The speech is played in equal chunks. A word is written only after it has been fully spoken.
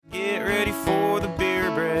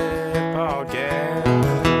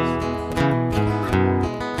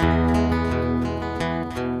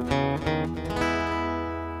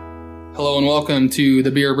welcome to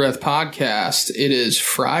the Beer Breath Podcast. It is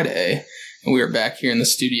Friday, and we are back here in the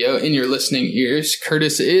studio in your listening ears.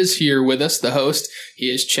 Curtis is here with us, the host.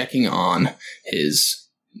 He is checking on his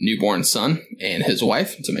newborn son and his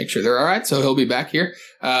wife to make sure they're all right, so he'll be back here.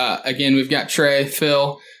 Again, we've got Trey,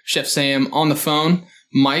 Phil, Chef Sam on the phone.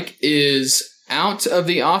 Mike is out of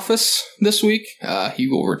the office this week. He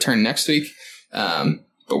will return next week, but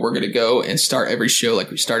we're going to go and start every show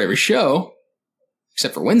like we start every show,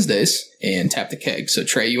 except for Wednesdays, and tap the keg. So,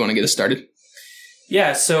 Trey, you want to get us started?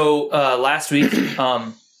 Yeah, so last week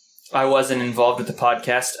I wasn't involved with the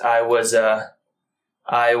podcast. I was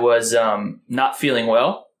not feeling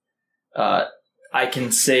well. I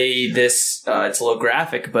can say this, it's a little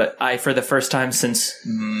graphic, but I, for the first time since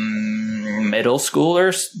middle school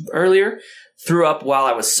or earlier, threw up while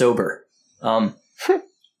I was sober.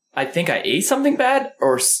 I think I ate something bad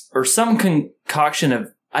or some concoction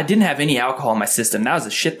of, I didn't have any alcohol in my system. That was the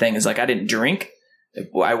shit thing, is like I didn't drink.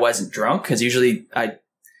 I wasn't drunk, because usually I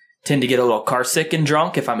tend to get a little car sick and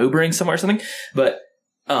drunk if I'm Ubering somewhere or something. But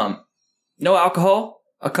no alcohol,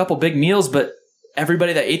 a couple big meals, but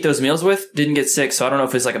everybody that ate those meals with didn't get sick. So I don't know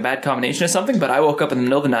if it's like a bad combination or something, but I woke up in the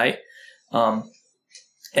middle of the night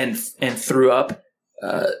and threw up.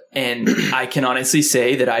 And I can honestly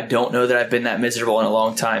say that I don't know that I've been that miserable in a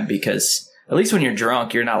long time, because at least when you're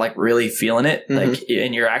drunk, you're not like really feeling it. Mm-hmm. Like,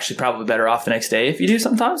 and you're actually probably better off the next day if you do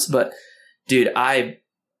sometimes. But dude, I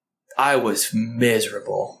was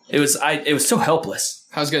miserable. It was so helpless.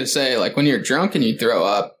 I was going to say, like, when you're drunk and you throw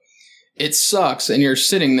up, it sucks. And you're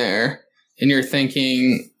sitting there and you're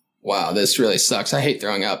thinking, wow, this really sucks. I hate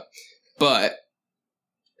throwing up. But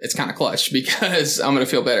it's kind of clutch, because I'm going to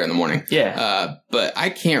feel better in the morning. Yeah. But I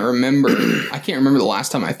can't remember the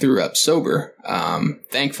last time I threw up sober,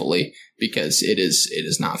 thankfully, because it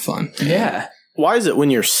is not fun. Yeah. Why is it when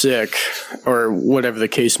you're sick or whatever the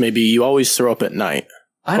case may be, you always throw up at night?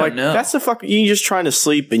 I don't know. That's you're just trying to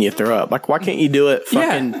sleep and you throw up. Like, why can't you do it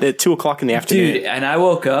at 2 o'clock in the afternoon? Dude, and I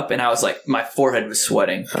woke up and I was like, my forehead was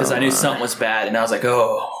sweating because I knew something was bad, and I was like,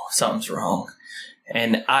 oh, something's wrong.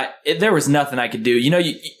 And there was nothing I could do. You know,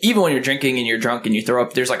 even when you're drinking and you're drunk and you throw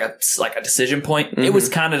up, there's like a decision point. Mm-hmm. It was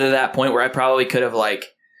kind of to that point where I probably could have like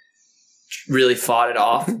really fought it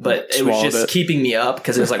off, but it was just keeping me up,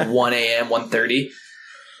 because it was like 1 a.m., 1:30.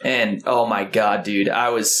 And oh my God, dude,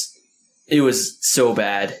 it was so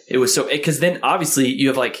bad. It was so, because then obviously you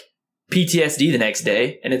have like PTSD the next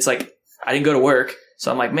day, and it's like, I didn't go to work. So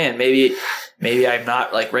I'm like, man, maybe I'm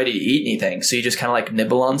not like ready to eat anything. So you just kind of like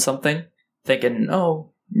nibble on something, thinking,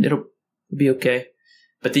 oh, it'll be okay.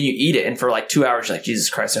 But then you eat it, and for like 2 hours, you're like, Jesus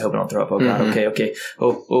Christ, I hope I don't throw up. Oh God, okay.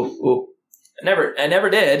 Oh. I never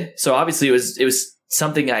did. So obviously it was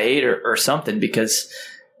something I ate or something, because,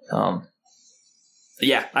 I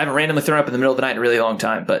haven't randomly thrown up in the middle of the night in a really long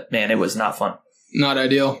time, but man, it was not fun. Not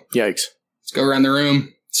ideal. Yikes. Let's go around the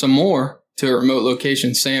room some more to a remote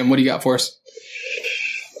location. Sam, what do you got for us?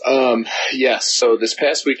 Yes. So this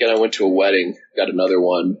past weekend I went to a wedding, got another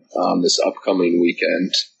one, this upcoming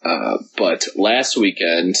weekend. But last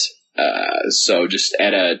weekend, so just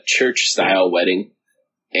at a church style wedding,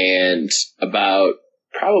 and about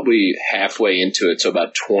probably halfway into it, so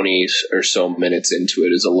about 20 or so minutes into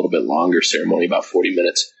it, is a little bit longer ceremony, about 40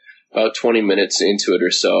 minutes. About 20 minutes into it or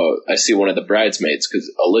so, I see one of the bridesmaids, because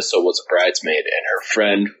Alyssa was a bridesmaid and her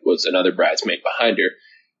friend was another bridesmaid behind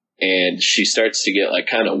her. And she starts to get like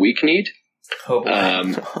kind of weak-kneed. Oh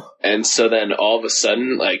boy. And so then all of a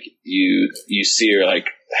sudden, like you see her like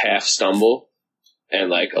half stumble, and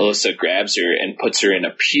like Alyssa grabs her and puts her in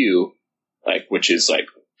a pew, like, which is like,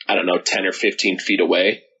 I don't know, 10 or 15 feet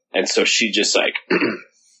away. And so she just like,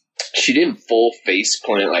 she didn't full face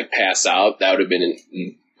plant, like pass out. That would have been,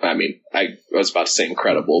 I was about to say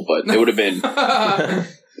incredible, but it would have been, that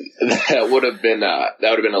would have been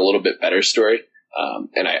a little bit better story.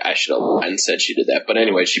 And I should have said she did that. But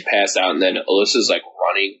anyway, she passed out, and then Alyssa's like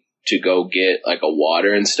running to go get like a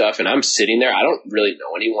water and stuff. And I'm sitting there. I don't really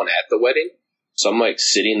know anyone at the wedding. So I'm like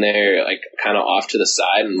sitting there, like kind of off to the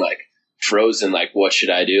side and like frozen. Like, what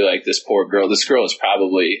should I do? Like, this poor girl, this girl is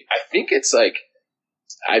probably, I think it's like,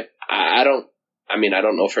 I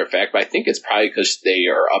don't know for a fact, but I think it's probably because they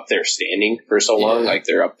are up there standing for so long. Like,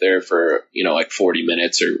 they're up there for, like 40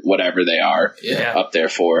 minutes or whatever they are up there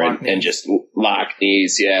for, and just lock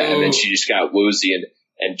knees. Yeah. Ooh. And then she just got woozy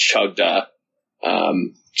and chugged up.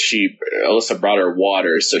 Alyssa brought her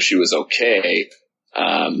water, so she was okay.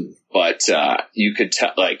 But you could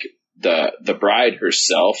tell, like, the bride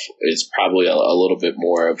herself is probably a little bit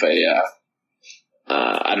more of a,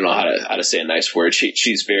 I don't know how to say a nice word.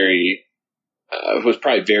 She's very, was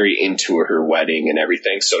probably very into her wedding and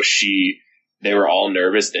everything. So she they were all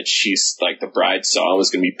nervous that she's like the bride saw and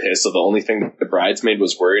was going to be pissed. So the only thing that the bridesmaid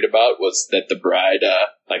was worried about was that the bride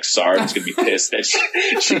like saw her and was going to be pissed that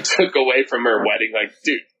she took away from her wedding. Like,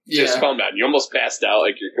 dude, just calm down. You almost passed out.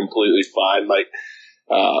 Like, you're completely fine. Like,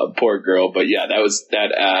 poor girl. But yeah,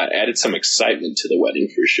 that added some excitement to the wedding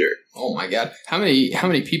for sure. Oh my God. How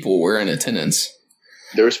many people were in attendance?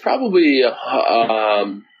 There was probably a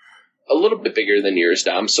little bit bigger than yours,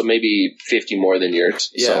 Dom. So maybe 50 more than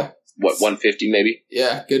yours. Yeah. So, 150 maybe?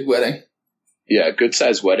 Yeah, good wedding. Yeah, good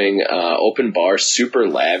sized wedding. Open bar, super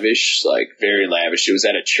lavish, like very lavish. It was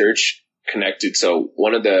at a church connected. So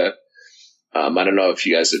one of the, I don't know if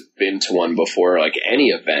you guys have been to one before, like any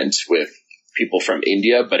event with people from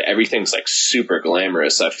India, but everything's like super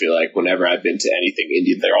glamorous. I feel like whenever I've been to anything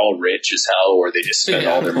Indian, they're all rich as hell, or they just spend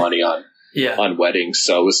all their money on weddings.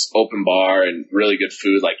 So it was open bar and really good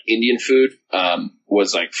food, like Indian food,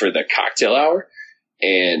 was like for the cocktail hour.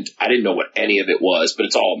 And I didn't know what any of it was, but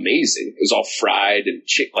it's all amazing. It was all fried and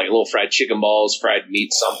like little fried chicken balls, fried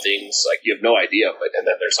meat somethings. Like, you have no idea. And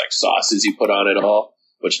then there's like sauces you put on it all,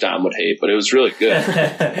 which Dom would hate, but it was really good.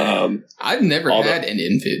 I've never had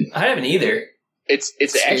Indian food. I haven't either. It's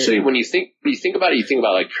actually, when you think about it, you think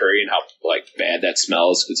about like curry and how like bad that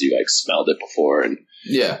smells because you like smelled it before and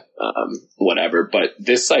whatever. But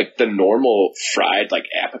this, like, the normal fried like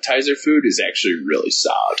appetizer food is actually really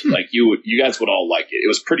solid. Like, you guys would all like it. It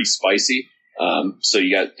was pretty spicy. So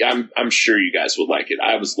I'm sure you guys would like it.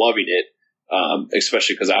 I was loving it.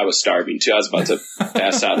 Especially because I was starving too. I was about to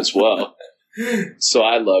pass out as well. So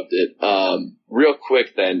I loved it. Real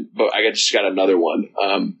quick then, but I just got another one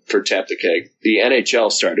for Tap the Keg. The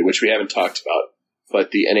NHL started, which we haven't talked about,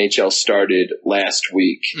 but the NHL started last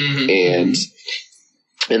week, and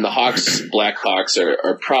the Blackhawks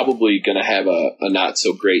are probably going to have a not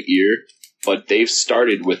so great year, but they've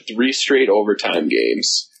started with 3 straight overtime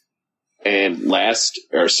games. And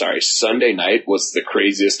Sunday night was the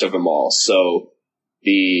craziest of them all. So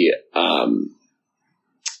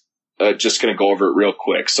just going to go over it real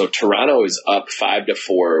quick. So Toronto is up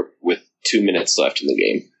 5-4 with 2 minutes left in the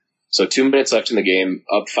game. So 2 minutes left in the game,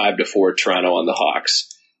 up 5-4, Toronto on the Hawks.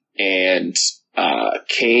 And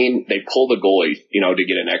Kane, they pull the goalie, to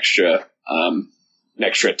get an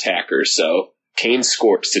extra attacker. So Kane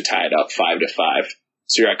scores to tie it up 5-5.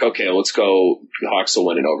 So you're like, okay, let's go. The Hawks will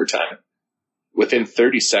win in overtime. Within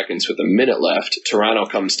 30 seconds, with a minute left, Toronto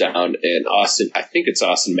comes down, and Austin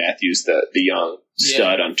Matthews, the young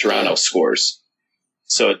stud on Toronto, scores.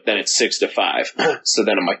 So then it's 6-5. So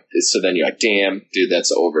then you're like, damn, dude,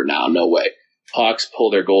 that's over now. No way. Hawks pull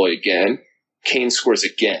their goalie again. Kane scores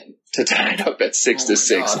again to tie it up at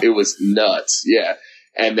 6-6. It was nuts. Yeah.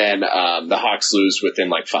 And then the Hawks lose within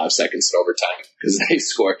like 5 seconds in overtime because they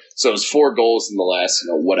score. So it was 4 goals in the last,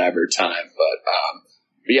 whatever time.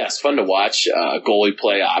 But yeah, it's fun to watch. Goalie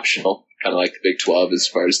play optional, kind of like the Big 12 as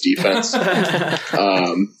far as defense.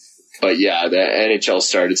 But yeah, the NHL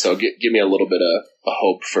started, so give me a little bit of a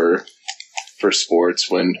hope for sports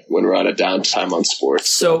when we're on a downtime on sports.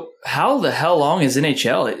 So how the hell long is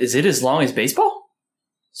NHL? Is it as long as baseball?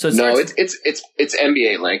 So it's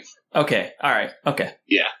NBA length. Okay, all right, okay,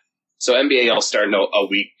 yeah. So NBA will start in a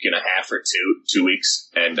week and a half or 2 weeks,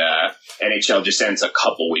 and NHL just ends a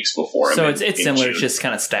couple weeks before. So it's similar, it's just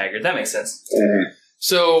kind of staggered. That makes sense.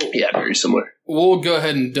 So yeah, very similar. We'll go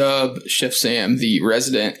ahead and dub Chef Sam the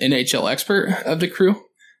resident NHL expert of the crew.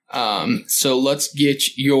 So let's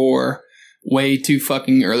get your way too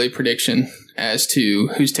fucking early prediction as to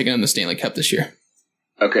who's taking on the Stanley Cup this year.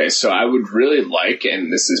 Okay, so I would really like,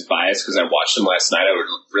 and this is biased because I watched them last night, I would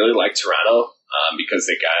really like Toronto because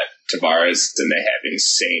they got Tavares and they have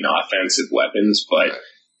insane offensive weapons, but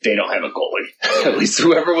they don't have a goalie. At least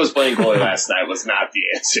whoever was playing goalie last night was not the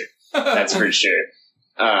answer. That's for sure.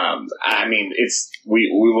 I mean,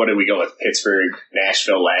 what did we go with? Pittsburgh,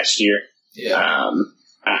 Nashville last year? Yeah.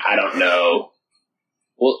 I don't know.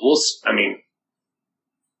 I mean,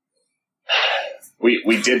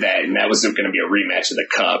 we did that, and that was going to be a rematch of the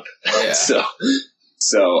Cup. Yeah.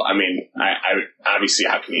 So I mean, I obviously,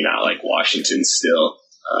 how can you not like Washington still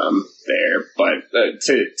there? But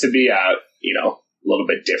to be out, a little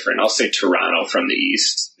bit different, I'll say Toronto from the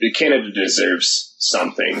East. Canada deserves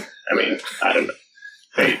something. I mean, I don't know.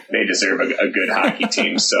 They deserve a good hockey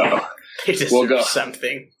team, so we'll go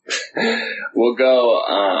something. We'll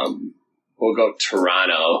go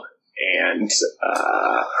Toronto, and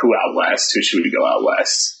who out west? Who should we go out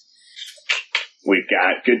west? We've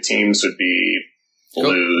got good teams would be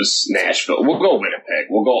Blues, Nashville. We'll go Winnipeg.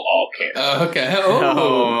 We'll go all Canada. Okay.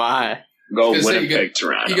 Oh my. Go Winnipeg,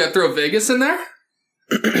 Toronto. You got to throw Vegas in there?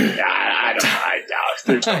 I don't know. I doubt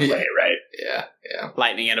There's no way, right? Yeah.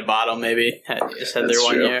 Lightning in a bottle, maybe. Just had their that's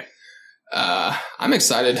 1 true. year. I'm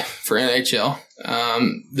excited for NHL.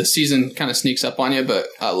 The season kind of sneaks up on you, but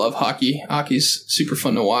I love hockey. Hockey's super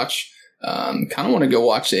fun to watch. Kind of want to go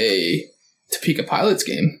watch a Topeka Pilots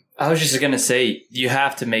game. I was just going to say, you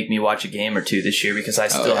have to make me watch a game or two this year because I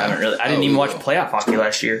still haven't really. I didn't even watch playoff hockey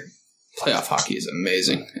last year. Playoff hockey is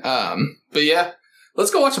amazing. But yeah,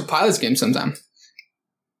 let's go watch a Pilots game sometime.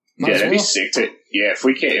 Might as That'd be well. sick to. Yeah,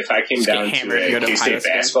 if I came Just get down hammered and to go a to a K-State Pilots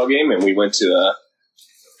game. basketball game and we went to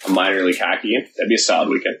a minor league hockey game, that'd be a solid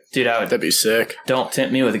weekend. Dude, That'd be sick. don't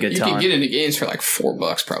tempt me with a good You time. can get into games for like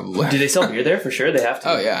 $4 probably. Do they sell beer there for sure? They have to.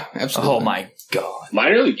 Oh yeah, absolutely. Oh my god.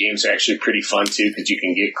 Minor league games are actually pretty fun too because you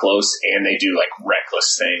can get close and they do like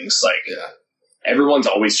reckless things. Like Yeah. everyone's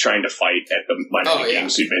always trying to fight at the minor league yeah.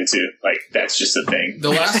 games we've been to. Like that's just a thing. The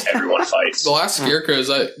last- everyone fights. The last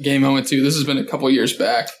Scarecrows game I went to, this has been a couple years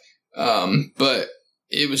back, but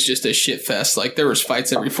it was just a shit fest. Like there was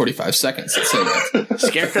fights every 45 seconds. I'd say that.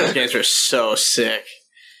 Scarecrow games were so sick.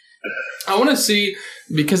 I want to see,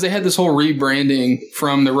 because they had this whole rebranding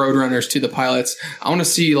from the Roadrunners to the Pilots. I want to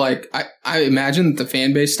see, like, I imagine that the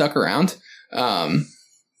fan base stuck around.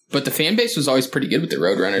 But the fan base was always pretty good with the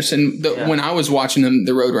Roadrunners. And when I was watching them,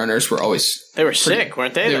 the Roadrunners were always They were sick,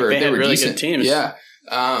 weren't they? They Like, were, they had were really decent. good teams. Yeah.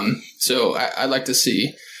 So I'd like to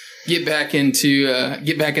see get back in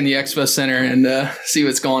the Expo Center and see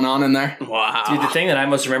what's going on in there. Wow. Dude, the thing that I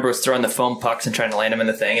most remember was throwing the foam pucks and trying to land them in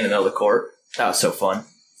the thing in the middle of the court. That was so fun.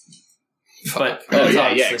 But Oh that's yeah,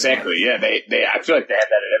 obviously exactly. Yeah, they. I feel like they had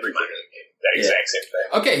that at every minor league game. That exact same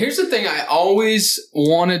thing. Okay, here's the thing I always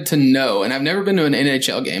wanted to know, and I've never been to an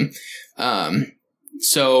NHL game.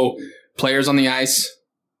 So players on the ice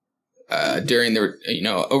during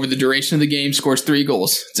over the duration of the game scores 3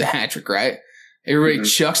 goals. It's a hat trick, right? Everybody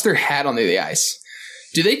chucks their hat onto the ice.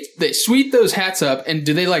 Do they sweep those hats up and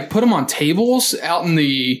do they like put them on tables out in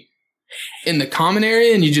the common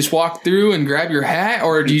area and you just walk through and grab your hat,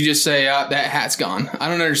 or do you just say that hat's gone? I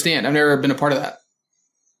don't understand. I've never been a part of that.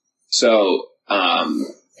 So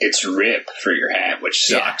it's rip for your hat, which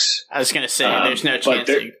sucks. I was going to say, there's no but chance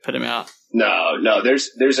there- that you could put him out. No.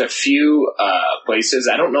 There's a few places.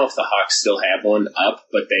 I don't know if the Hawks still have one up,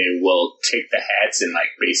 but they will take the hats and like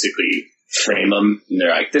basically frame them. And they're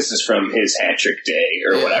like, "This is from his hat trick day"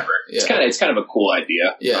 or whatever. It's kind of a cool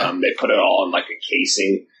idea. Yeah. They put it all in like a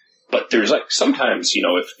casing. But there's like sometimes,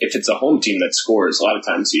 if it's a home team that scores, a lot of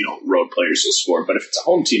times road players will score. But if it's a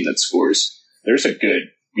home team that scores, there's a good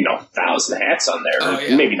 1,000 hats on there, Oh, or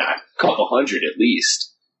yeah. maybe not, a couple hundred at least.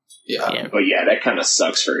 Yeah. But yeah, that kind of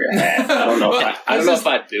sucks for your hat. I don't know. Well, I don't know if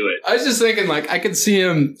I'd do it. I was just thinking, like, I could see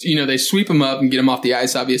him, they sweep him up and get him off the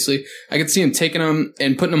ice, obviously. I could see him taking them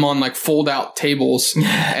and putting them on, like, fold-out tables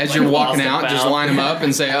as you're walking out. Just line them up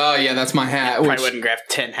and say, oh, yeah, that's my hat. Probably wouldn't grab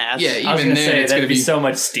 10 hats. Yeah, I was even going to then, say, it's that'd going to be be so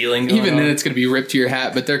much stealing going even on. then, it's going to be ripped to your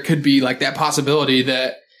hat. But there could be, like, that possibility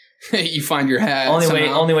that you find your hat. Only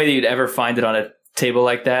somehow. way that you'd ever find it on a table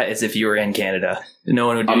like that is if you were in Canada. No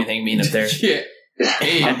one would do anything mean up there. Yeah.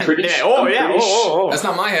 Hey, I'm pretty. Yeah. I'm pretty that's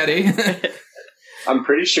not my hat, eh? I'm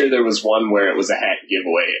pretty sure there was one where it was a hat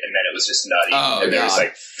giveaway, and then it was just nutty, Oh, and there was God.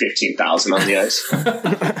 like 15,000 on the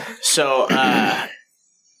ice. So,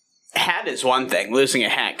 hat is one thing, losing a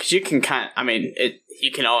hat, because you can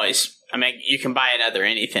you can always, you can buy another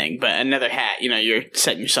anything, but another hat, you're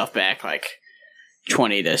setting yourself back like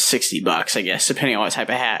 $20 to $60, I guess, depending on what type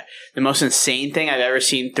of hat. The most insane thing I've ever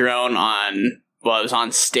seen thrown on, well, it was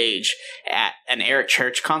on stage at an Eric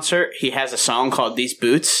Church concert. He has a song called These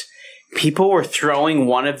Boots. People were throwing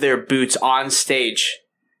one of their boots on stage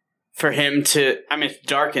for him to, it's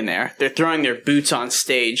dark in there. They're throwing their boots on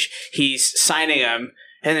stage. He's signing them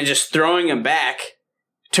and then just throwing them back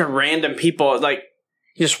to random people. Like,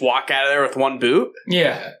 you just walk out of there with one boot,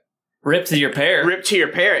 Yeah. Rip to your pair. rip to your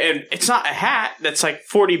pair. And it's not a hat that's like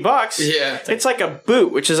 $40. Yeah. It's like a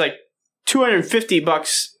boot, which is like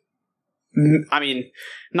 $250.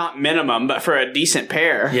 Not minimum, but for a decent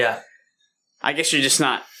pair. Yeah. I guess you're just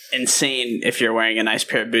not insane if you're wearing a nice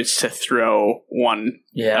pair of boots to throw one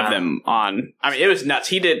Yeah. of them on. It was nuts.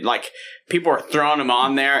 He did, like, people were throwing him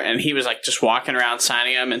on there, and he was, like, just walking around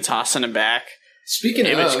signing them and tossing them back. Speaking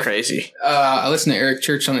It of, was crazy. I listened to Eric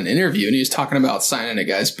Church on an interview, and he was talking about signing a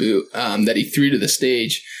guy's boot that he threw to the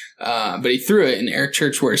stage. But he threw it, and Eric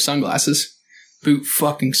Church wears sunglasses. Boot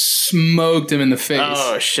fucking smoked him in the face.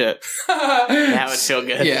 Oh, shit. That would feel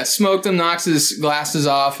good. Yeah, smoked him, knocks his glasses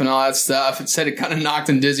off and all that stuff. It said it kind of knocked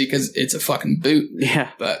him dizzy because it's a fucking boot. Yeah.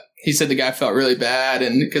 But he said the guy felt really bad,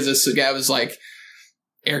 and because this guy was like,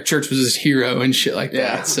 Eric Church was his hero and shit like that.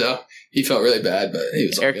 Yeah. So he felt really bad, but he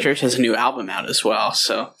was all Eric good. Church has a new album out as well,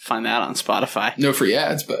 so find that on Spotify. No free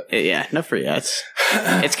ads, but Yeah, no free ads.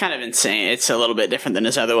 It's kind of insane. It's a little bit different than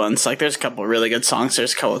his other ones. Like, there's a couple really good songs.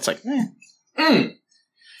 There's a couple it's like,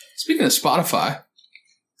 Speaking of Spotify,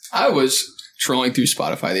 I was trolling through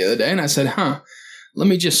Spotify the other day, and I said, let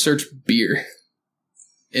me just search beer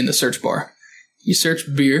in the search bar. You search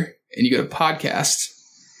beer, and you go to podcasts,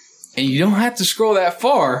 and you don't have to scroll that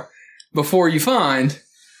far before you find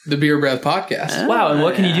the Beer Breath podcast. Wow, and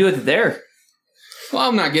what can you do with it there? Well,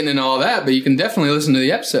 I'm not getting into all that, but you can definitely listen to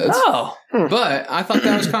the episodes. Oh. But I thought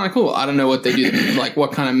that was kind of cool. I don't know what they do, like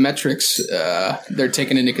what kind of metrics they're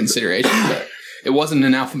taking into consideration, but it wasn't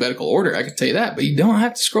in alphabetical order, I can tell you that. But you don't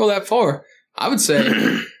have to scroll that far. I would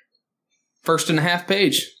say first and a half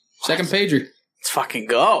page, second pager. let's fucking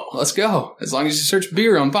go. Let's go. As long as you search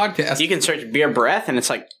beer on podcast. You can search Beer Breath, and it's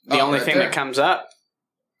like the only right thing there. that comes up.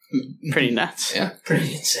 Pretty nuts. Yeah.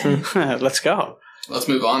 Pretty insane. Let's go. Let's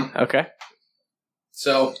move on. Okay.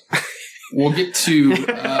 So we'll get to...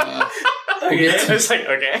 It's like,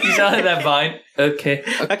 okay. You sounded that vine. Okay.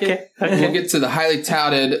 Okay. We'll get to the highly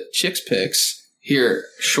touted Chicks Picks here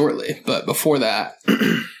shortly. But before that,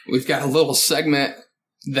 we've got a little segment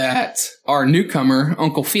that our newcomer,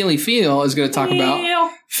 Uncle Feely Feel, is going to talk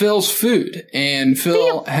about Phil's food. And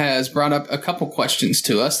Phil has brought up a couple questions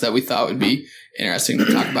to us that we thought would be interesting to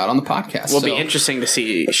talk about on the podcast. Will be interesting to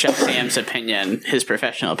see Chef Sam's opinion, his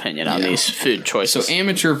professional opinion on these food choices. So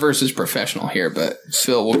amateur versus professional here, but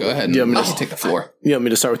Phil, we'll go ahead and let you take the floor. You want me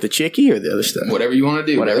to start with the chickie or the other stuff? Whatever you want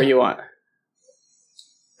to do. Whatever brother. you want.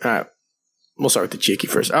 All right. We'll start with the chickie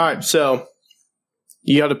first. All right. So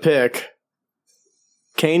you got to pick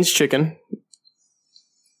Cane's Chicken,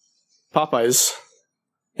 Popeyes,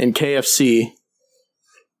 and KFC.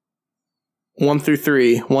 1 through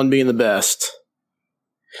 3, 1 being the best.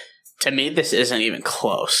 To me, this isn't even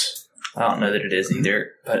close. I don't know that it is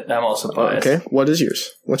either, but I'm also biased. Okay. What is yours?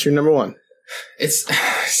 What's your number one? It's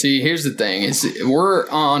see. Here's the thing: is we're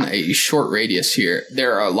on a short radius here.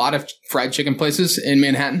 There are a lot of fried chicken places in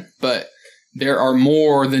Manhattan, but there are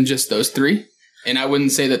more than just those 3. And I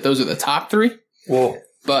wouldn't say that those are the top 3. Whoa.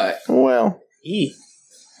 But Well,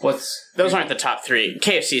 Those aren't the top 3.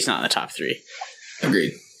 KFC's not in the top 3.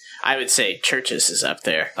 agreed. I would say Church's is up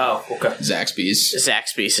there. Oh, okay. Zaxby's.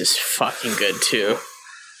 Zaxby's is fucking good too.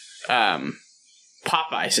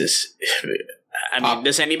 Popeyes is. I mean,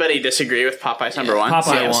 does anybody disagree with Popeyes number 1?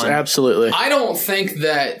 Popeye yes, one. absolutely. I don't think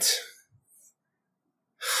that.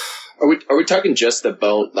 Are we talking just the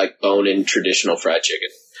bone in traditional fried chicken?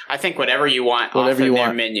 I think whatever you want Whatever off you of their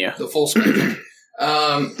want. menu. The full spectrum.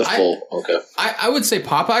 Okay. I would say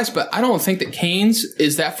Popeyes, but I don't think that Cane's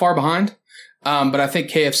is that far behind. But I think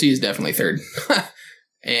KFC is definitely 3rd.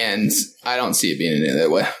 And I don't see it being any other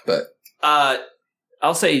way. But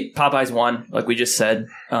I'll say Popeye's 1, like we just said.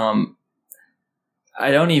 I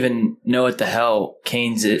don't even know what the hell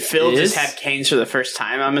Cane's Phil is. just had Cane's for the first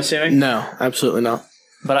time, I'm assuming. No, absolutely not.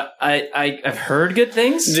 But I've heard good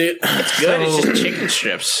things. Dude, It's good. It's just chicken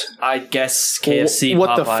strips. I guess KFC.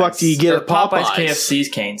 What the Popeyes. fuck do you get Or at Popeyes? KFC's,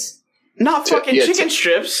 Cane's. Not fucking Yeah, chicken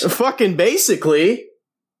strips. fucking basically.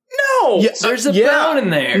 No. Yeah, There's a bone in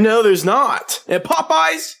there. No, there's not. At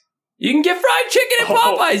Popeyes? You can get fried chicken at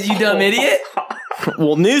Popeyes, you dumb idiot.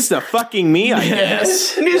 Well, news to fucking me, I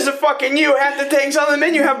guess. News to fucking you. Half the things on the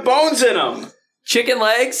menu have bones in them. Chicken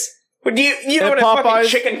legs, But do you know At what a fucking Popeyes-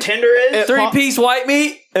 chicken tender is? At 3-piece white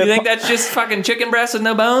meat. You At think that's just fucking chicken breast with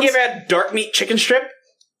no bones? You ever had dark meat chicken strip?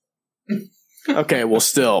 Okay, well,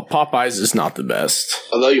 still, Popeyes is not the best.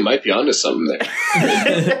 Although you might be onto something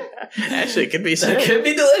there. Actually, it could be That sick. could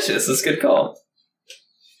be delicious. That's a good call.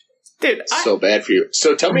 Dude, So bad for you.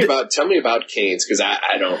 So tell me about Cane's, because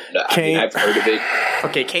I don't know. I mean, Cane- I've heard of it.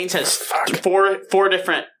 okay, Cane's has four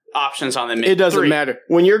different options on the menu. It doesn't 3. matter.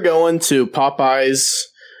 When you're going to Popeyes,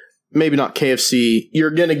 maybe not KFC, you're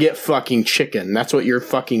going to get fucking chicken. That's what you're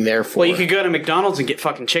fucking there for. Well, you could go to McDonald's and get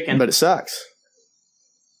fucking chicken. But it sucks.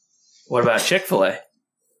 What about Chick-fil-A?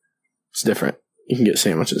 It's different. You can get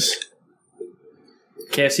sandwiches.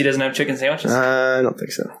 KFC doesn't have chicken sandwiches? I don't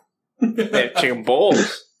think so. They have chicken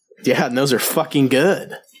bowls. Yeah, and those are fucking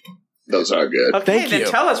good. Those are good. Okay, Thank then you.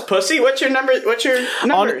 tell us, pussy. What's your number? What's your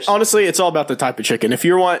numbers? Honestly, it's all about the type of chicken. If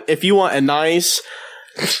you want a nice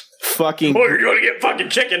fucking Oh, you're going to get fucking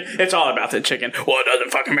chicken. It's all about the chicken. Well, it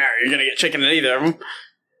doesn't fucking matter. You're going to get chicken in either of them.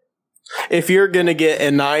 if you're gonna get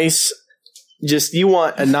a nice Just, you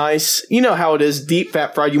want a nice, you know how it is, deep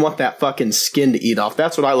fat fried. You want that fucking skin to eat off.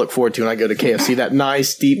 That's what I look forward to when I go to KFC. That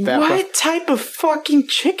nice deep fat. What type of fucking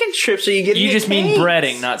chicken strips are you getting? You at just mean Cane's?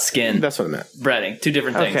 breading, not skin. That's what I meant. Breading, two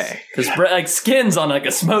different things. Okay. Because like skin's on like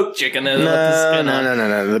a smoked chicken. And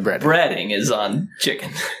No, the bread. Breading is on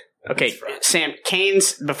chicken. Okay, Sam,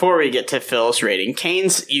 Cane's, before we get to Phil's rating,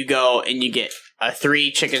 Cane's, you go and you get a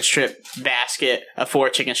 3 chicken strip basket, a 4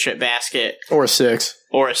 chicken strip basket, Or a 6.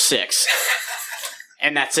 or a 6.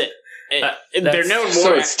 And that's it. They're That's- no more.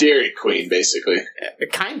 So it's Dairy Queen, basically.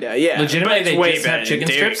 Kinda, yeah. Legitimately, But it's they way just better have than chicken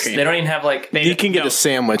Dairy strips. Queen. They don't even have like. You can get no. a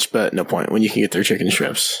sandwich, but no point when you can get their chicken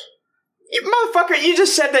strips. You motherfucker, you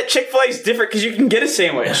just said that Chick-fil-A is different because you can get a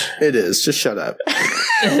sandwich. It is. Just shut up.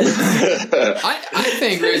 I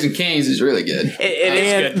think Raising Cane's is really good. It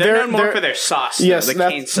is And good. They're known more they're- for their sauce. though, Yes, the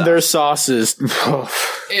cane sauce. their sauce is.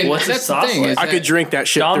 And What's the that's sauce the thing like? is I that, could drink that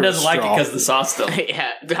shit. Dom through a doesn't like it straw. because the sauce though.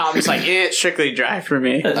 Yeah, Tom's like, it's strictly dry for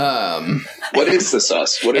me. What is the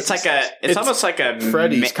sauce? What is It's like the it's almost like a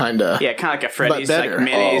Freddy's kind of. Yeah, kind of like a Freddy's, But like better.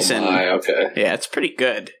 minis, Oh and my, okay. yeah, it's pretty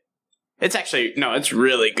good. It's actually it's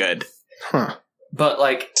really good. Huh. But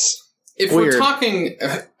like, if Weird. we're talking,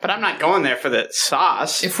 But I'm not going there for the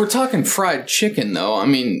sauce. if we're talking fried chicken, though, I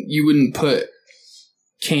mean, you wouldn't put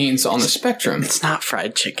Cane's on the spectrum. It's not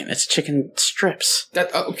fried chicken. It's chicken strips.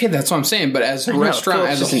 That okay, that's what I'm saying. But as a I know, restaurant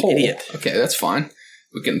Phil's as just a an whole, idiot. okay, that's fine.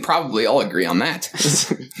 We can probably all agree on that.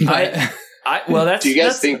 But, well, that's. Do you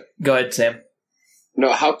guys that's- think? Go ahead, Sam.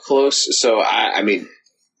 No, how close? So I mean,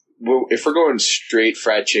 if we're going straight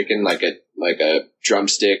fried chicken, like a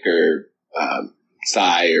drumstick or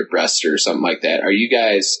thigh or breast or something like that, are you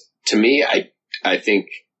guys? To me, I think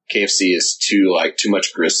KFC is too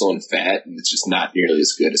much gristle and fat, and it's just not nearly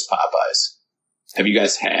as good as Popeyes. Have you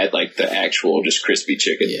guys had like the actual just crispy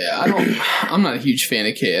chicken? yeah, I'm not a huge fan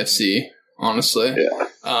of KFC, honestly. Yeah.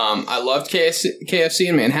 I loved KFC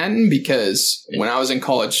in Manhattan because when I was in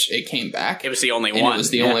college, it came back. It was the only And one. It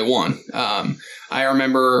was the only one. I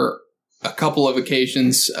remember a couple of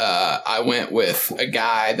occasions I went with a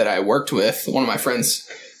guy that I worked with, one of my friends,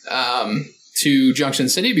 to Junction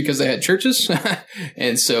City because they had churches.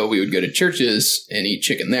 And so we would go to churches and eat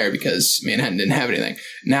chicken there because Manhattan didn't have anything.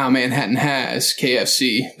 Now Manhattan has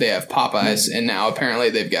KFC, they have Popeyes, and now apparently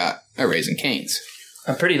they've got a Raising Cane's.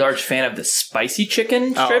 I'm a pretty large fan of the spicy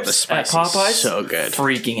chicken Oh, strips the at spicy's Popeyes. so good.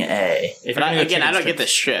 Freaking A. If But you're gonna go again, I chicken don't get the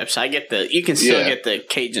strips. I get the. You can still Yeah. get the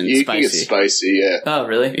Cajun You can get spicy. spicy, yeah, Oh,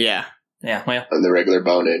 really? Yeah, Yeah, well. on the regular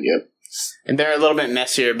bone-in, yep. and they're a little bit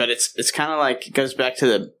messier, but it's kind of like it goes back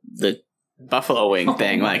to the buffalo wing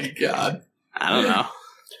thing. Oh my Like God. I don't know.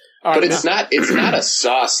 All But right, it's not a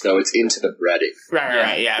sauce though. It's into the breading.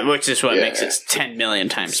 Right, yeah. Which is what Yeah. makes it 10 million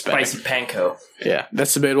times better. Spicy panko. Yeah.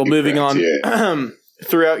 that's debatable. Moving on. Yeah.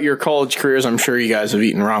 Throughout your college careers, I'm sure you guys have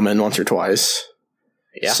eaten ramen once or twice.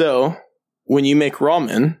 Yeah. So, when you make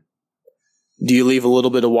ramen, do you leave a little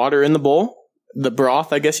bit of water in the bowl? The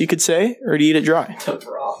broth, I guess you could say? Or do you eat it dry?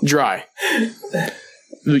 Dry.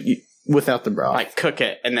 Without the broth. Like cook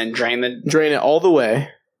it and then drain the. Drain it all the way.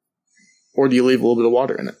 Or do you leave a little bit of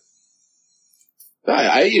water in it?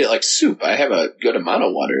 I eat it like soup. I have a good amount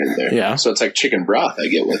of water in there. Yeah. So it's like chicken broth I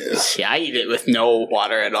get with it. Yeah, I eat it with no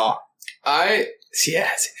water at all. I'm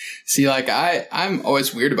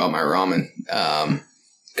always weird about my ramen.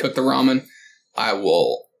 Cook the ramen. I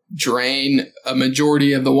will drain a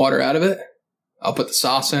majority of the water out of it. I'll put the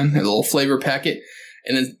sauce in, a little flavor packet,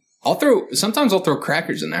 and then sometimes I'll throw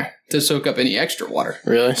crackers in there to soak up any extra water.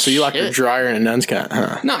 Really? So you like your Shit. drier and a nun's cut,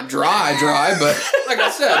 huh? Not dry, but like I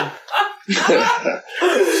said,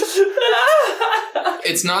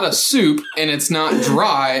 it's not a soup and it's not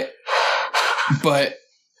dry, but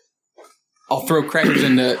I'll throw crackers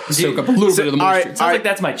in to soak up a little bit of the moisture. Sounds like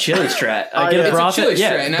that's my chili strat. I get It's a broth. chili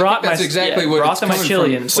yeah, strat, and I broth think that's my, exactly yeah, what broth it's in my coming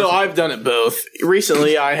chili. from. And So I've done it both.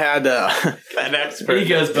 Recently, I had... An expert. he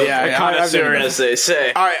goes both. Yeah, yeah, I've done it. as they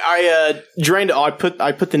say. All right, I drained it. I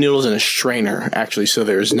put the noodles in a strainer, actually, so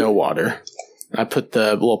there's no water. I put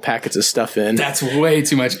the little packets of stuff in. That's way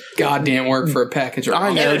too much goddamn work for a package of I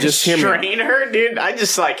ramen. know, just hear me. Strain her, dude. I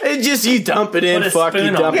just like. It just, you dump it in, Put a fuck, you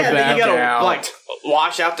spoon dump on it it. Yeah, then back you gotta out. like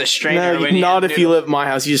wash out the strainer. No, when you not have if you noodles. live at my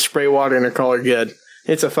house. You just spray water in and call it good.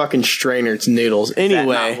 It's a fucking strainer. It's noodles. That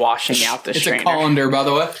Anyway, not washing out the It's strainer. a colander, by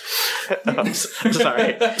the way. I'm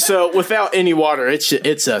sorry. so without any water, it's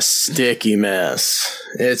a sticky mess.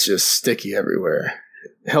 It's just sticky everywhere.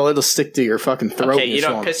 Hell, it'll stick to your fucking throat. Okay, and you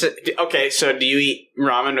don't swallow. piss it. Okay, so do you eat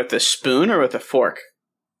ramen with a spoon or with a fork?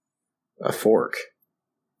 A fork.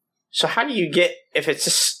 So how do you get if it's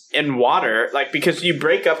just in water? Like because you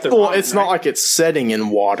break up the. Well, ramen, it's not right? like it's setting in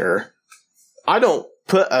water. I don't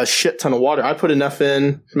put a shit ton of water. I put enough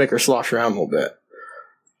in to make her slosh around a little bit.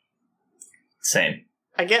 Same.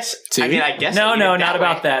 I guess. See? I mean, I guess. No, I eat no, it not way.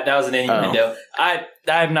 about that. That was an innuendo.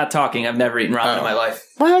 I'm not talking. I've never eaten ramen in my life.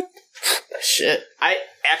 What? Shit. I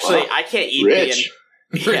can't eat Rich.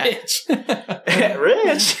 vegan. Yeah.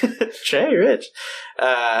 Rich. Trey Rich.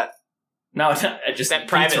 No, I just That eat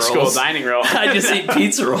private pizza school rolls. dining roll. I just eat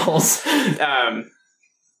pizza rolls.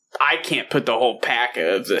 I can't put the whole pack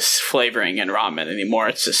of this flavoring in ramen anymore.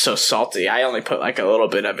 It's just so salty. I only put like a little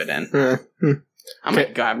bit of it in. I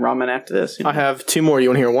might go have ramen after this. I have 2 more. You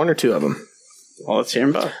want to hear 1 or 2 of them? Well, let's hear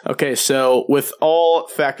them both. Okay, so with all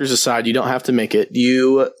factors aside, you don't have to make it. Do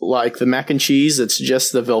you like the mac and cheese that's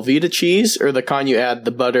just the Velveeta cheese, or the kind you add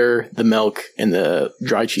the butter, the milk, and the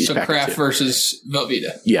dry cheese So packet Kraft to? versus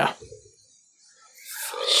Velveeta. Yeah.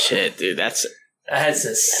 Shit, dude, that's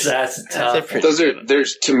That's tough.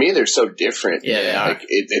 To me, they're so different. Yeah, they are. Like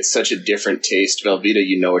it's such a different taste. Velveeta,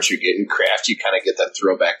 you know what you're getting. Kraft, you kind of get that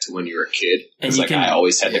throwback to when you were a kid. And It's you like can- I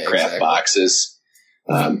always had the Yeah, Kraft exactly. boxes.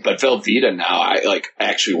 But Velveeta now, I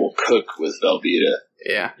actually will cook with Velveeta.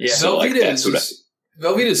 yeah. Yeah. So, like, that's what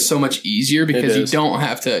Velveeta is so much easier because It you is. don't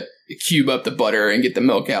have to cube up the butter and get the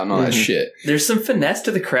milk out and all that Mhm. shit. There's some finesse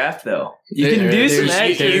to the craft, though. You There- can do some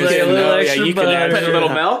there's- extras, there's- like a little yeah, extra you can butter. add Put a little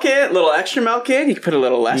milk in, a little extra milk in. You can put a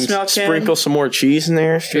little less You milk in. sprinkle some more cheese in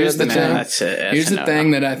there. Here's the Nah, thing. that's it. That's Here's a the no-no.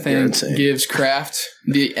 thing that I You're think insane. gives Kraft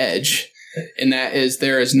the edge, and that is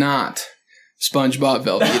there is not SpongeBob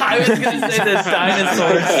Velveeta. I was going to say the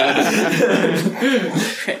dinosaurs.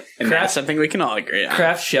 And that's something we can all agree on.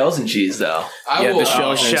 Kraft shells and cheese, though. I Yeah, will. the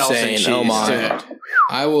shells are shells and insane. Oh cheese, my. dude.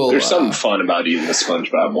 I will. There's something fun about eating the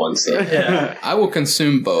SpongeBob ones, though. Yeah. I will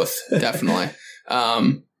consume both, definitely.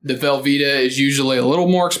 The Velveeta is usually a little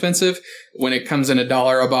more expensive. When it comes in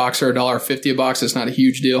 $1 a box or $1.50 a box, it's not a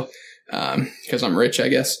huge deal because I'm rich, I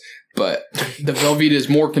guess. But the Velveeta is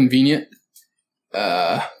more convenient.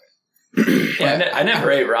 Yeah, I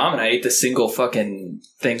never ate ramen. I ate the single fucking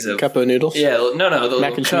things of. Cup of noodles? Yeah, no, the Mac little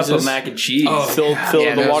and cup cheeses? of mac and cheese. Oh, Fill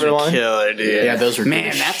Yeah, the those water are line? killer, dude. Yeah, those are Man, good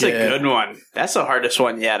as that's shit. a good one. That's the hardest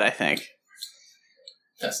one yet, I think.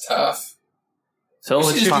 That's tough. So We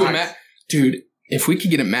let's should just just do a dude, if we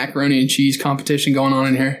could get a macaroni and cheese competition going on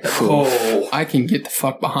in here, Oh, I can get the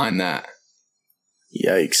fuck behind that.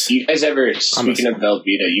 Yikes. You guys ever, speaking of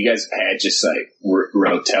Velveeta, you guys had just like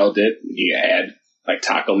Rotel dip? You add like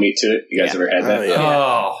taco meat to it? You guys ever had that? Oh, yeah.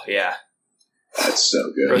 oh yeah. That's so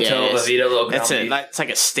good. Yeah, Rotel, it's- Velveeta, little That's ground beef. it's like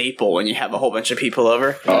a staple when you have a whole bunch of people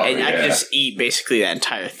over, Oh, and I yeah. can just eat basically that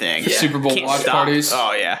entire thing. Yeah. Super Bowl Can't watch stop. parties.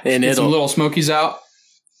 Oh yeah, And Get some it'll. little smokies out.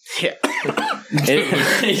 yeah.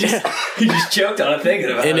 he just choked on it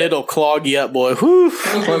thinking about And it. it'll clog you up, boy. Whew.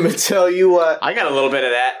 Let me tell you what. I got a little bit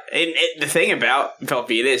of that. And the thing about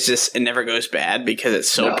Velveeta is just it never goes bad because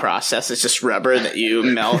it's so No. processed. It's just rubber that you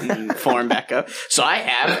melt and form back up. So I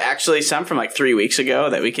have actually some from like 3 weeks ago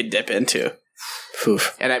that we could dip into,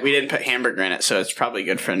 Oof. and we didn't put hamburger in it, so it's probably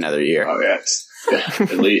good for another year. Oh, yeah.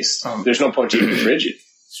 At least. There's no point to even fridge it.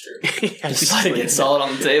 Just let it get solid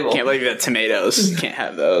on the table. Can't leave the tomatoes. Can't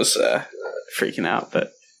have those freaking out.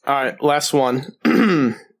 But All right, last one.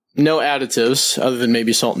 No additives other than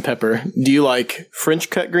maybe salt and pepper. Do you like French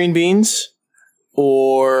cut green beans?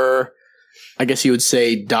 Or I guess you would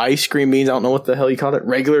say diced green beans. I don't know what the hell you call it.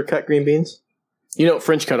 Regular cut green beans? You know what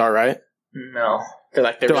French cut are, right? No. they're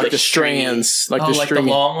like They're really like the stringy. strands. Like Oh, the like the stringy.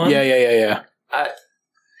 long one? Yeah.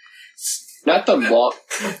 Not the long,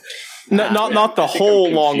 Not the I think whole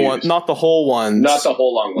I'm long one. confused. Not the whole ones. not the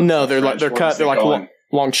whole long one. No, they're French they're ones cut. They're that like go in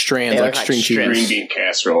long strands, They like look like string strips. cheese. green bean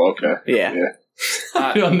casserole. Okay. Yeah.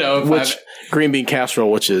 I don't know if Which green bean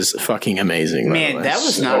casserole, which is fucking amazing. by the Man, way. that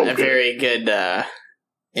was So not a good. very good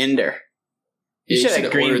ender. You Yeah, should should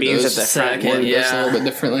have green ordered beans those at the front. second, Ordered yeah. those a little bit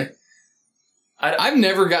differently. I- I've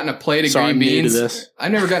never gotten a plate of So I'm green new to beans. this.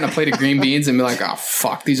 I've never gotten a plate of green beans and be like, oh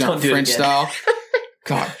fuck, these aren't Don't do it French again. style.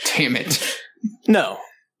 God damn it. No.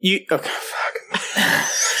 Fuck.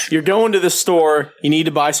 You're going to the store. You need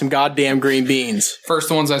to buy some goddamn green beans. First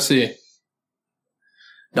ones I see.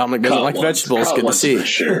 Dominic doesn't Cut like ones. vegetables. Cut Good to ones see. For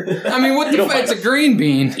sure. I mean, what the don't fuck? buy It's a the- green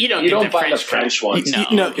bean. You don't You get don't the buy the French French ones.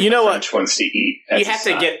 No. You know what? French ones to eat. You That's have to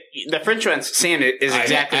aside. get the French ones. Sam is I-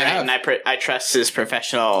 exactly I right, have. and I trust his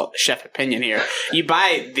professional chef opinion here. You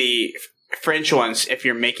buy the French ones if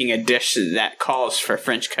you're making a dish that calls for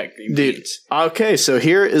French cut green Dude, beans. okay, so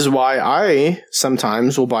here is why I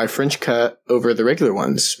sometimes will buy French cut over the regular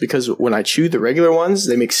ones. Because when I chew the regular ones,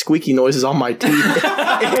 they make squeaky noises on my teeth.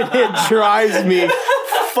 And it drives me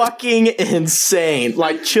fucking insane.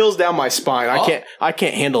 Like chills down my spine. I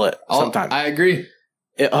can't handle it sometimes. I agree.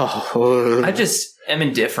 I am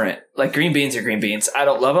indifferent. Like green beans are green beans. I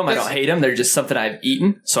don't love them. I don't hate them. They're just something I've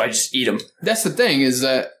eaten, so I just eat them. That's the thing is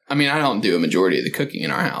that, I mean, I don't do a majority of the cooking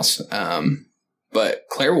in our house. But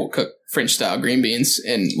Claire will cook French style green beans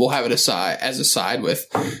and we'll have it as a side with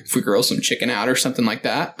if we grill some chicken out or something like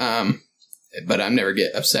that. But I never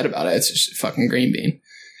get upset about it. It's just a fucking green bean.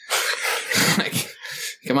 Like,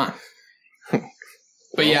 come on.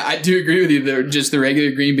 But yeah, I do agree with you. They're just the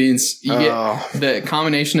regular green beans. You get the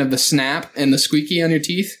combination of the snap and the squeaky on your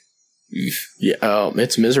teeth. Oof. Yeah. Oh,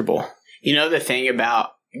 it's miserable. You know, the thing about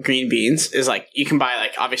green beans is like you can buy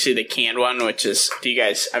like obviously the canned one, which is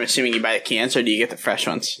I'm assuming you buy the cans or do you get the fresh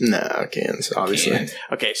ones? No, cans, obviously. Canned.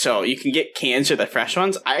 Okay, so you can get cans or the fresh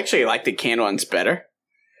ones. I actually like the canned ones better.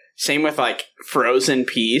 Same with like frozen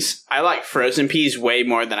peas. I like frozen peas way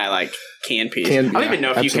more than I like canned peas. I don't even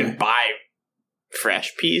know if you can buy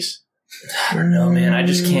fresh peas. I don't know, man. I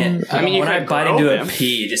just can't. I mean, when I bite into them. a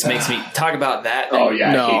pea, it just makes me talk about that. Oh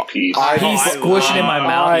yeah, No, I hate peas. Peas squishing in my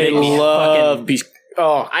mouth. I make me love fucking peas.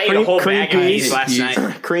 Oh, I ate a whole bag of peas last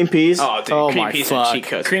night. Cream peas. Oh, dude, cream my peas fuck. are cheat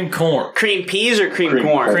codes. cream corn. Cream peas or cream Cream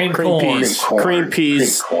corn? Cream Cream corn. peas. Corn. Cream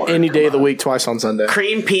peas. Cream corn. Any day of the week, twice on Sunday.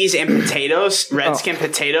 Cream peas and potatoes, red skin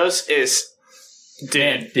potatoes is,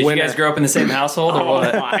 Man, dude. did Winner. you guys grow up in the same household or Oh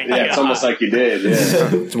what? my Yeah, it's God. almost like you did. Yeah.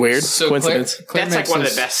 It's weird. So Coincidence. Claire That's like makes one of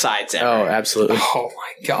this- the best sides ever. Oh, absolutely. Oh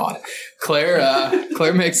my God.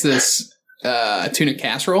 Claire makes this tuna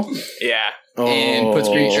casserole Yeah, and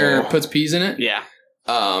puts peas in it. yeah.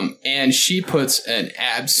 And she puts an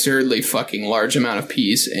absurdly fucking large amount of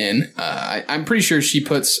peas in. I'm pretty sure she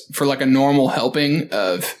puts, for like a normal helping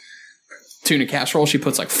of tuna casserole, she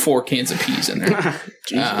puts like 4 cans of peas in there.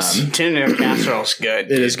 Tuna casserole's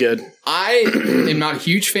good. It is good. I am not a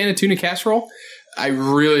huge fan of tuna casserole. I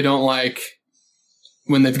really don't like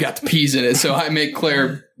when they've got the peas in it, so I make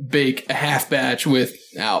Claire bake a half batch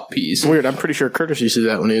without peas. Weird. I'm pretty sure Curtis used to do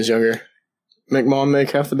that when he was younger. Make mom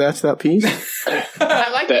make half the batch without peas. I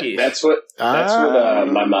like peas. That's what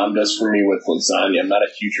my mom does for me with lasagna. I'm not a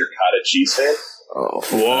huge ricotta cheese fan. Oh,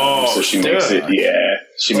 Whoa. So she makes it,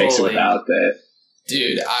 she makes it Totally. without that.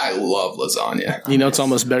 Dude, I love lasagna. you know it's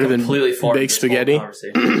almost better than Completely foreign to baked this whole spaghetti.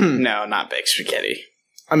 conversation. No, not baked spaghetti.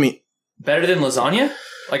 I mean, Better than lasagna?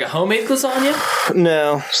 Like a homemade lasagna?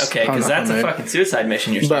 no. Okay, I'm because not that's a homemade. fucking suicide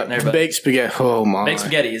mission you're But starting there. But baked spaghetti. Oh my! baked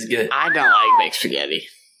spaghetti is good. I don't like baked spaghetti.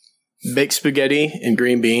 Baked spaghetti and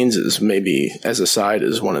green beans is maybe as a side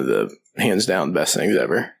is one of the hands down best things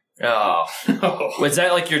ever. Oh, is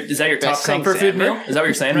that like your top Best things comfort food ever? meal? Is that what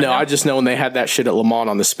you're saying right No, now? I just know when they had that shit at Lamont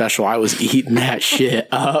on the special, I was eating that shit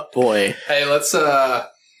up, boy. Hey, let's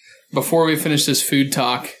before we finish this food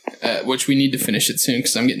talk, which we need to finish it soon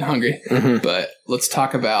because I'm getting hungry. But let's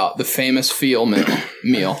talk about the famous Phil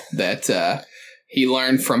meal that he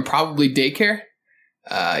learned from probably daycare.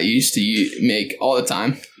 He used to make all the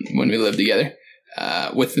time when we lived together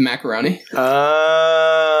with the macaroni.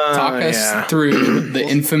 Talk us through the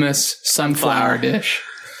infamous sunflower dish.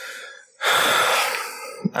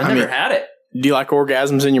 I've never had it. Do you like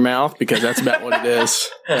orgasms in your mouth? Because that's about what it is.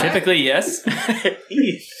 Typically, yes.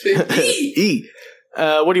 Eat.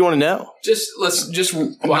 What do you want to know? Let's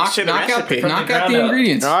knock Watch the out recipe. knock From out the the ground up.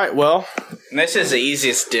 ingredients. All right, well, This is the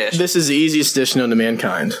easiest dish. this is the easiest dish known to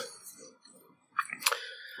mankind.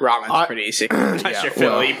 Ramen's pretty easy. Unless you're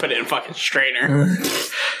Phil, you put it in a fucking strainer.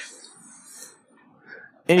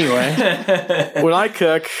 Anyway, when I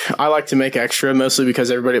cook, I like to make extra, mostly because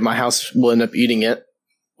everybody at my house will end up eating it,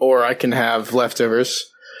 or I can have leftovers.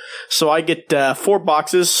 So I get 4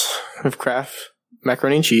 boxes of Kraft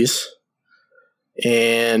macaroni and cheese,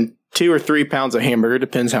 and 2 or 3 pounds of hamburger,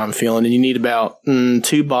 depends how I'm feeling, and you need about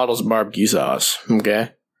 2 bottles of barbecue sauce,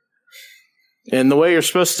 okay? And the way you're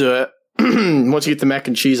supposed to do it, once you get the mac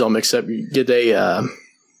and cheese all mixed up, you get a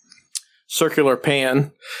circular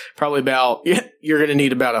pan, probably about, you're going to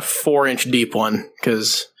need about a 4-inch deep one,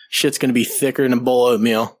 because shit's going to be thicker than a bowl of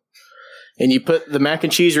oatmeal. And you put the mac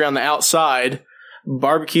and cheese around the outside,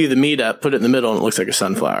 barbecue the meat up, put it in the middle, and it looks like a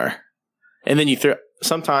sunflower. And then you throw,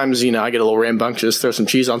 sometimes, I get a little rambunctious, throw some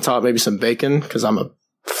cheese on top, maybe some bacon, because I'm a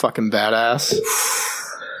fucking badass.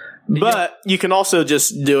 But you can also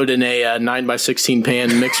just do it in a 9x16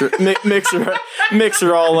 pan, mix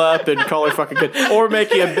her all up, and call her fucking good. Or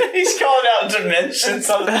make you He's calling out dimensions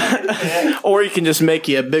on that. or you can just make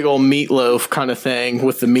you a big old meatloaf kind of thing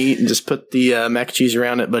with the meat and just put the mac and cheese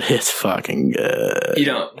around it. But it's fucking good. You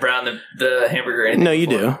don't brown the hamburger in. No, you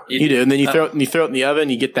do. You do. And then you throw it in the oven.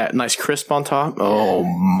 You get that nice crisp on top. Oh,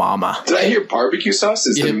 mama. Did I hear barbecue sauce?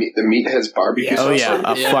 Is the meat has barbecue sauce? Oh yeah,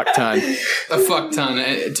 on it? a fuck ton. A fuck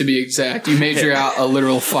ton, to be exact. You measure out a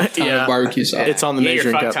literal fuck ton of barbecue sauce. It's on the Get your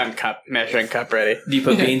measuring fuck cup. ton cup, measuring cup ready. Do you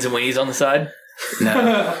put beans and weenies on the side?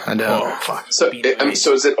 No, I don't. Oh, fuck. So,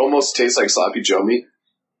 so does it almost taste like sloppy Joe meat?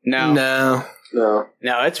 No. No.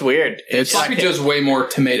 No, it's weird. It's Sloppy Joe's way more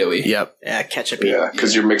tomatoey. Yep. Yeah, ketchup. Yeah,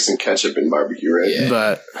 because you're mixing ketchup and barbecue, right? Yeah.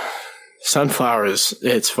 But sunflower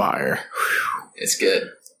it's fire. It's good.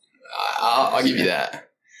 I'll give you that.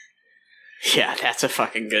 Yeah, that's a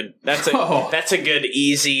fucking good. That's Oh. a good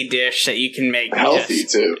easy dish that you can make. Healthy,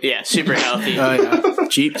 too. Yeah, super healthy. Oh yeah,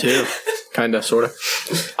 cheap too. Kind of, sort of.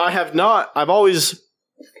 I have not. I've always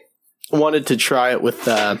wanted to try it with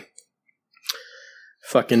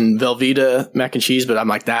fucking Velveeta mac and cheese, but I'm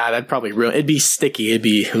like, that'd probably ruin. It'd be sticky. It'd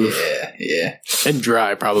be Yeah. and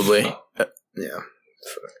dry probably. Yeah.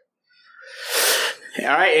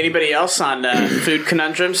 All right. Anybody else on food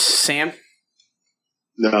conundrums? Sam?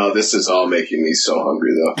 No, this is all making me so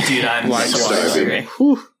hungry, though. Dude, I'm Likewise. so hungry.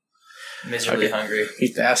 Whew. Miserably hungry.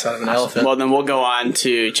 Eat the ass out of an elephant. Well, then we'll go on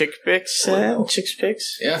to Chick Picks. Chick's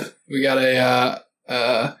Picks. Yeah. We got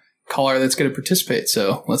a caller that's going to participate,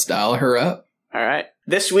 so let's dial her up. All right.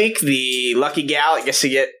 This week, the lucky gal that gets to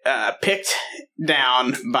get picked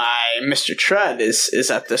down by Mr. Trud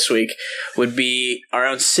is up this week would be our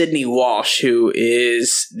own Sydney Walsh, who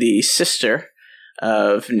is the sister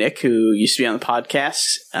of Nick, who used to be on the podcast,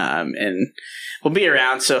 and will be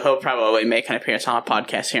around, so he'll probably make an appearance on a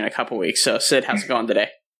podcast here in a couple weeks. So, Sid, how's it going today?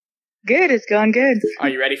 Good, it's going good. Are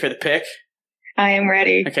you ready for the pick? I am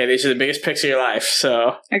ready. Okay, these are the biggest picks of your life,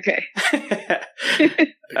 so... Okay.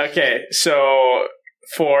 Okay, so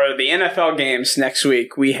for the NFL games next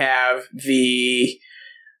week, we have the...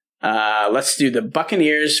 let's do the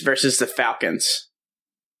Buccaneers versus the Falcons.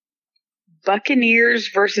 Buccaneers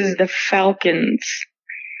versus the Falcons.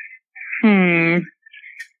 I'm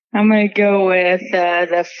going to go with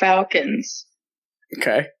the Falcons.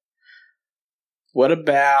 Okay. What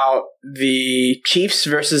about the Chiefs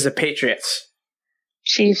versus the Patriots?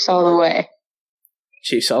 Chiefs all the way.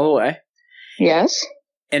 Chiefs all the way. Yes.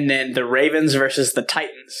 And then the Ravens versus the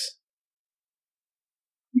Titans.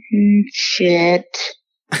 Shit.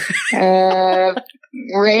 Ravens,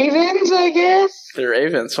 I guess? The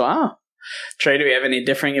Ravens, wow. Trey, do we have any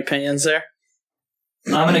differing opinions there?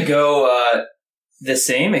 I'm going to go the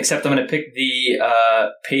same, except I'm going to pick the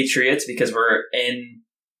Patriots because we're in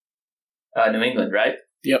New England, right?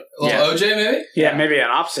 Yep. Well, OJ, maybe? Yeah, maybe an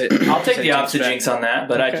opposite. I'll take the opposite jinx jinx on that,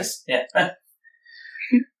 but Okay.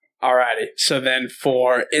 Alrighty. So then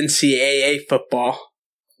for NCAA football,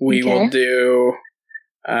 we will do,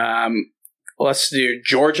 let's do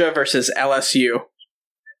Georgia versus LSU.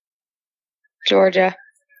 Georgia.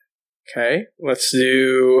 Okay. Let's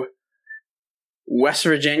do West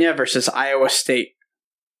Virginia versus Iowa State.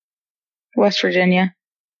 West Virginia.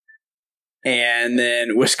 And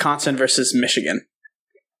then Wisconsin versus Michigan.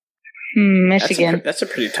 Michigan. That's a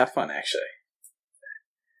pretty tough one, actually.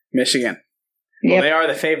 Michigan. Yep. Well, they are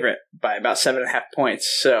the favorite by about 7.5 points,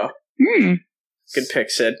 so good pick,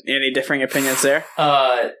 Sid. Any differing opinions there?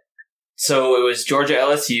 So it was Georgia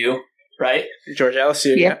LSU, right? Georgia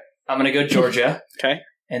LSU, yeah. I'm going to go Georgia. Okay.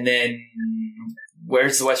 And then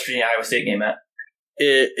where's the West Virginia Iowa State game at?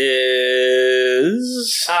 It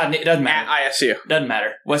is It doesn't at matter. ISU. Doesn't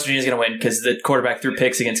matter. West Virginia's going to win because the quarterback threw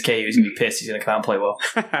picks against KU. He's going to be pissed. He's going to come out and play well.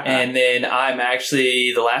 And then I'm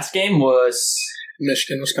actually, the last game was...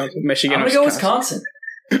 Michigan, Wisconsin. Michigan, I'm going to go Wisconsin.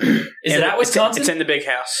 Is it at Wisconsin? It's in the big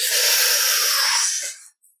house.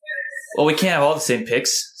 Well, we can't have all the same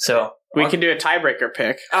picks, so... We can do a tiebreaker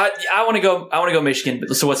pick. I want to go Michigan,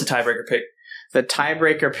 so what's the tiebreaker pick? The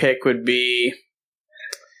tiebreaker pick would be...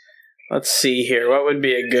 Let's see here. What would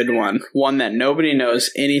be a good one? One that nobody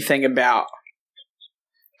knows anything about.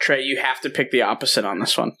 Trey, you have to pick the opposite on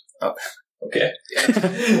this one. Oh, okay.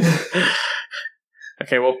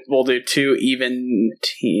 Okay, we'll do two even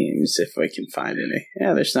teams if we can find any.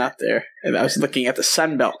 Yeah, there's not there. And I was looking at the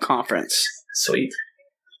Sun Belt Conference. Sweet.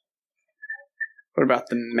 What about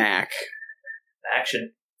the MAC?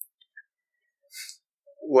 Action.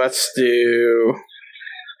 Let's do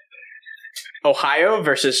Ohio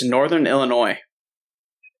versus Northern Illinois.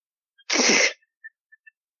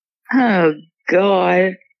 Oh,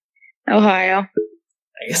 God. Ohio.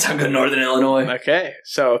 I guess I'll go Northern Illinois. Okay,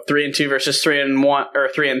 so 3-2 versus 3-1 or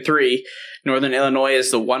 3-3. Northern Illinois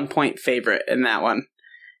is the 1 point favorite in that one.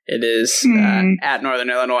 It is at Northern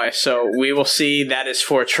Illinois, so we will see. That is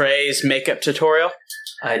for Trey's makeup tutorial.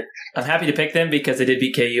 I'm happy to pick them because they did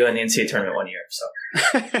beat KU in the NCAA tournament one year. So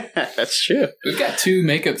That's true. We've got 2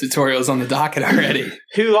 makeup tutorials on the docket already.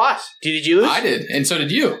 Who lost? Did you lose? I did, and so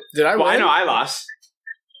did you. Did I Well, win? I know I lost.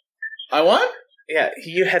 I won? Yeah,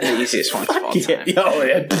 you had the easiest ones of all time.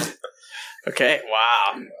 Yeah. Okay,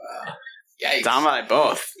 wow. Yikes. Dom and I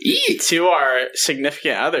both. Eat. To our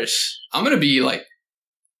significant others. I'm gonna be like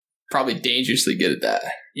probably dangerously good at that.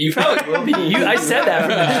 You probably will be. I said that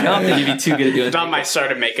from the jump that you'd be too good at doing Dom makeup. might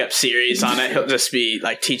start a makeup series on it. He'll just be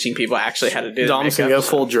like teaching people actually how to do Dom's the gonna makeup. go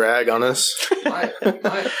full drag on us. Might.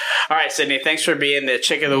 All right, Sydney, thanks for being the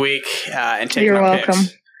chick of the week and taking You're our welcome.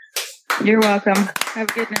 picks. You're welcome. Have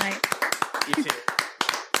a good night. You too.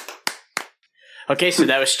 Okay, so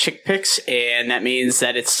that was chick picks, and that means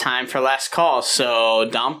that it's time for last call. So,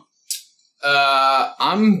 Dom?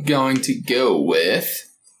 I'm going to go with.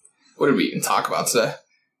 What did we even talk about today?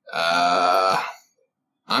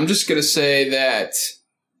 I'm just gonna say that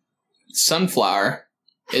sunflower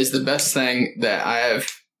is the best thing that I have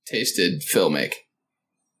tasted Phil make.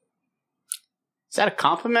 Is that a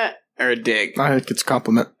compliment or a dig? I think it's a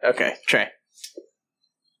compliment. Okay, Trey.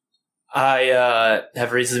 I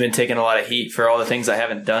have recently been taking a lot of heat for all the things I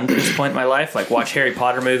haven't done to this point in my life, like watch Harry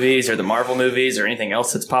Potter movies or the Marvel movies or anything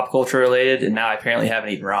else that's pop culture related, and now I apparently haven't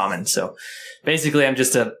eaten ramen. So basically, I'm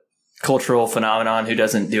just a cultural phenomenon who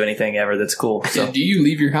doesn't do anything ever that's cool. So, So do you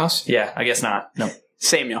leave your house? yeah, I guess not. No.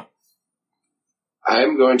 Samuel.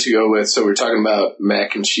 I'm going to go with, so we were talking about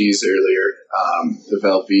mac and cheese earlier, the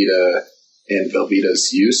Velveeta and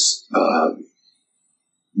Velveeta's use.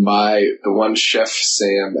 The one Chef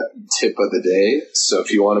Sam tip of the day. So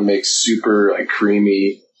if you want to make super like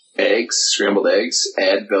creamy eggs, scrambled eggs,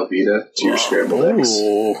 add Velveeta to your scrambled eggs.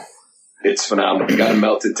 Ooh. It's phenomenal. You got to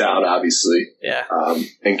melt it down, obviously, Yeah.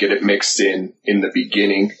 and get it mixed in the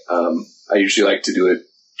beginning. I usually like to do it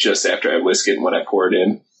just after I whisk it and when I pour it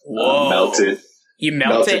in. Whoa. Melt it. You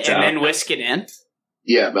melt Melt it it and down. then whisk it in?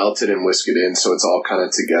 Yeah, melt it and whisk it in so it's all kind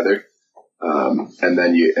of together. And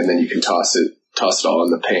then you can toss it all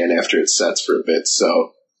in the pan after it sets for a bit.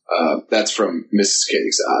 So that's from Mrs.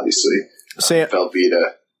 Cakes, obviously. Sam,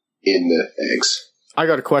 Velveeta in the eggs. I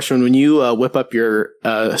got a question. When you whip up your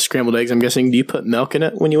scrambled eggs, I'm guessing, do you put milk in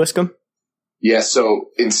it when you whisk them? Yeah, so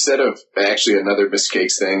instead of actually another Mrs.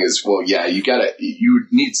 Cakes thing is, well, yeah, you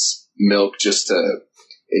need milk just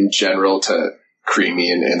in general to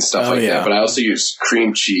creamy and stuff Oh, like yeah. that. But I also use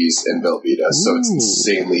cream cheese and Velveeta, so it's Ooh.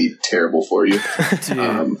 insanely terrible for you.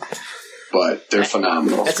 But they're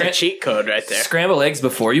phenomenal. That's a cheat code right there. Scramble eggs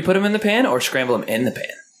before you put them in the pan, or scramble them in the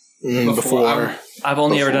pan? Before. I've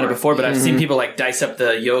only ever done it before, but I've seen Mhm. people like dice up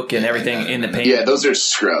the yolk and everything in the pan. Yeah, those are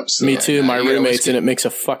scrubs. Me too. My you gotta roommate's whisk in it makes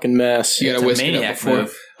a fucking mess. You gotta It's a whisk it up maniac before.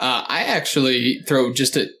 move. I actually throw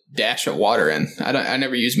just a dash of water in. I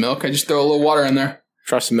never use milk. I just throw a little water in there.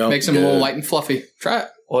 Try some milk. Makes them a little light and fluffy. Try it.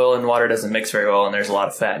 Oil and water doesn't mix very well, and there's a lot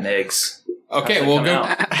of fat in eggs. Okay, How's it well,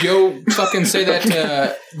 come go fucking say that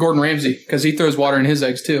to Gordon Ramsay, because he throws water in his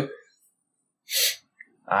eggs, too.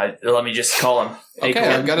 Let me just call him. Hey, Okay,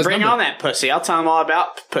 Gordon. I've got his Bring number. on that pussy. I'll tell him all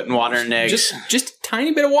about putting water in eggs. Just a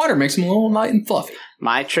tiny bit of water makes them a little light and fluffy.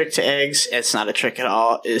 My trick to eggs, it's not a trick at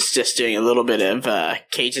all, is just doing a little bit of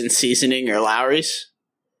Cajun seasoning or Lowry's.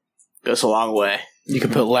 Goes a long way. You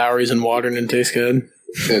can put Lowry's in water and it tastes good.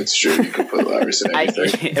 It's true. You can put Lowry's in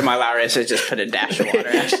anything. In my Lowry's, I just put a dash of water,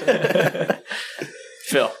 actually.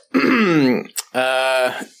 Phil.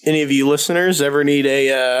 Any of you listeners ever need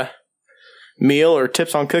a meal or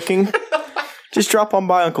tips on cooking? Just drop on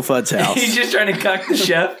by Uncle Fudd's house. He's just trying to cuck the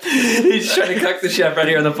chef. He's just trying to cuck the chef right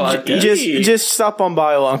here on the podcast. Just stop on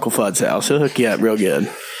by Uncle Fudd's house. He'll hook you up real good.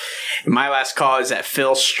 My last call is that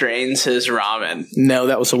Phil strains his ramen. No,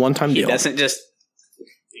 that was a one-time He deal. doesn't just...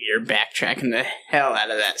 You're backtracking the hell out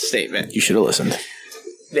of that statement. You should have listened.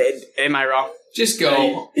 Am I wrong? Just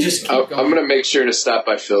go. Just keep I'm going. going to make sure to stop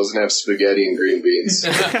by Phil's and have spaghetti and green beans.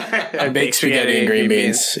 I baked spaghetti and green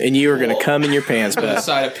beans. And you were going to come in your pants, A but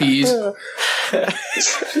side of peas.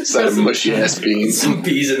 Instead of mushy ass beans. Some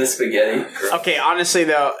peas in the spaghetti. Okay, honestly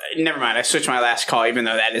though, never mind. I switched my last call, even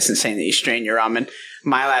though that isn't saying that you strain your ramen.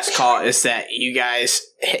 My last call is that you guys,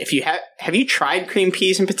 if you have you tried cream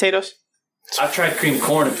peas and potatoes? I've tried cream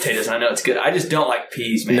corn and potatoes, and I know it's good. I just don't like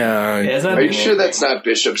peas, man. No. It's not Are you sure that's not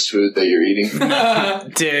Bishop's food that you're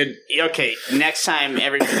eating? Dude, okay, next time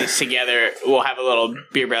everybody's together, we'll have a little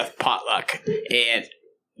beer breath potluck. And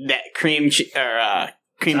that cream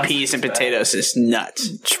peas and potatoes is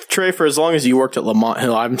nuts. Trey, for as long as you worked at Lamont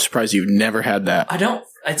Hill, I'm surprised you've never had that. I don't.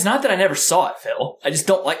 It's not that I never saw it, Phil. I just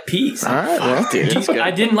don't like peas. All right, well,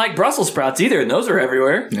 I didn't like Brussels sprouts either, and those are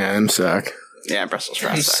everywhere. yeah, them suck. Yeah, Brussels You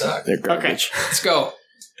sprouts. suck. They're garbage. Let's go.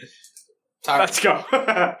 Talk. Let's go. All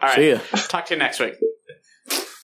right. See ya. Talk to you next week.